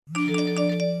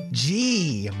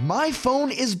My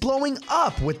phone is blowing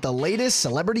up with the latest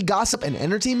celebrity gossip and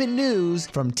entertainment news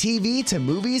from TV to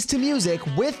movies to music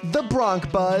with the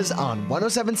Bronc Buzz on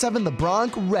 107.7 The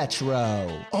Bronc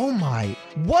Retro. Oh my,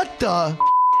 what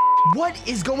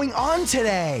is going on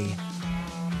today?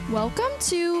 Welcome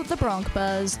to the Bronc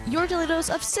Buzz, your daily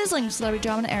dose of sizzling celebrity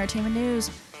drama and entertainment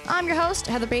news. I'm your host,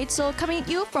 Heather Batezel, coming at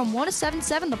you from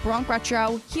 107.7 The Bronc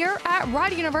Retro, here at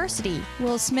Rider University.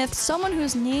 Will Smith, someone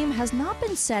whose name has not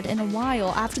been said in a while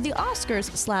after the Oscars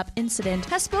slap incident,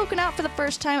 has spoken out for the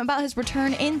first time about his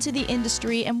return into the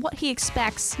industry and what he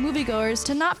expects moviegoers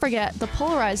to not forget the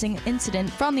polarizing incident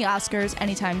from the Oscars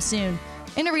anytime soon.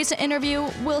 In a recent interview,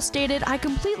 Will stated, "I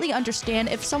completely understand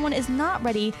if someone is not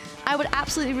ready. I would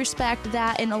absolutely respect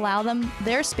that and allow them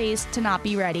their space to not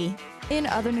be ready." In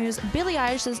other news, Billie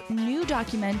Eilish's new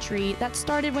documentary that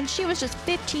started when she was just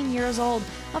 15 years old,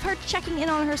 of her checking in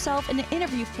on herself in an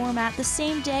interview format the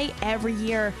same day every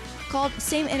year, called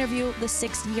Same Interview the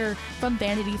Sixth Year from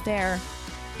Vanity Fair.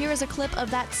 Here is a clip of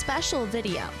that special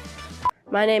video.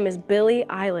 My name is Billie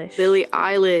Eilish. Billie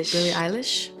Eilish. Billie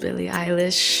Eilish. Billie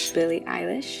Eilish. Billie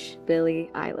Eilish. Billie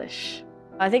Eilish.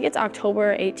 I think it's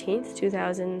October 18th,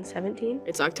 2017.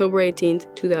 It's October 18th,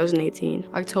 2018.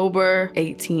 October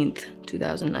 18th,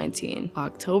 2019.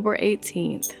 October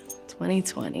 18th,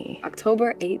 2020.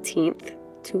 October 18th,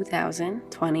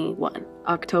 2021.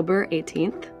 October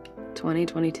 18th,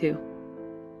 2022.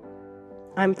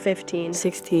 I'm 15.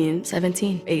 16,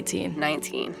 17, 18,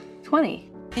 19,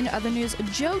 20. In other news,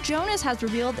 Joe Jonas has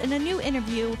revealed in a new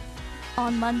interview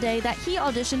on Monday that he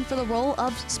auditioned for the role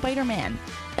of Spider-Man,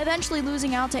 eventually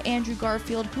losing out to Andrew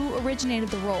Garfield, who originated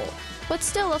the role. But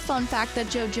still a fun fact that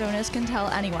Joe Jonas can tell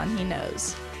anyone he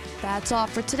knows. That's all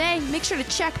for today. Make sure to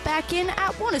check back in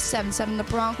at 107.7 The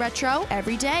Bronc Retro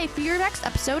every day for your next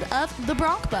episode of The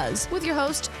Bronc Buzz with your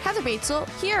host, Heather Batezel,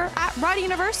 here at Rider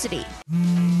University.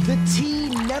 The tea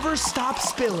never stops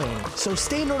spilling, so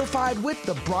stay notified with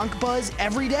the Bronc Buzz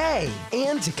every day.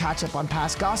 And to catch up on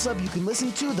past gossip, you can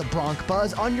listen to the Bronc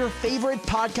Buzz on your favorite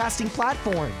podcasting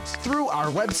platforms through our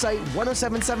website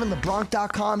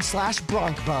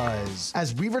 1077thebronc.com/BroncBuzz.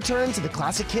 As we return to the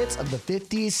classic hits of the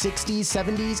 50s, 60s,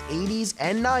 70s, 80s,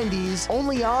 and 90s,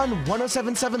 only on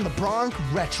 107.7 The Bronc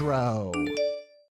Retro.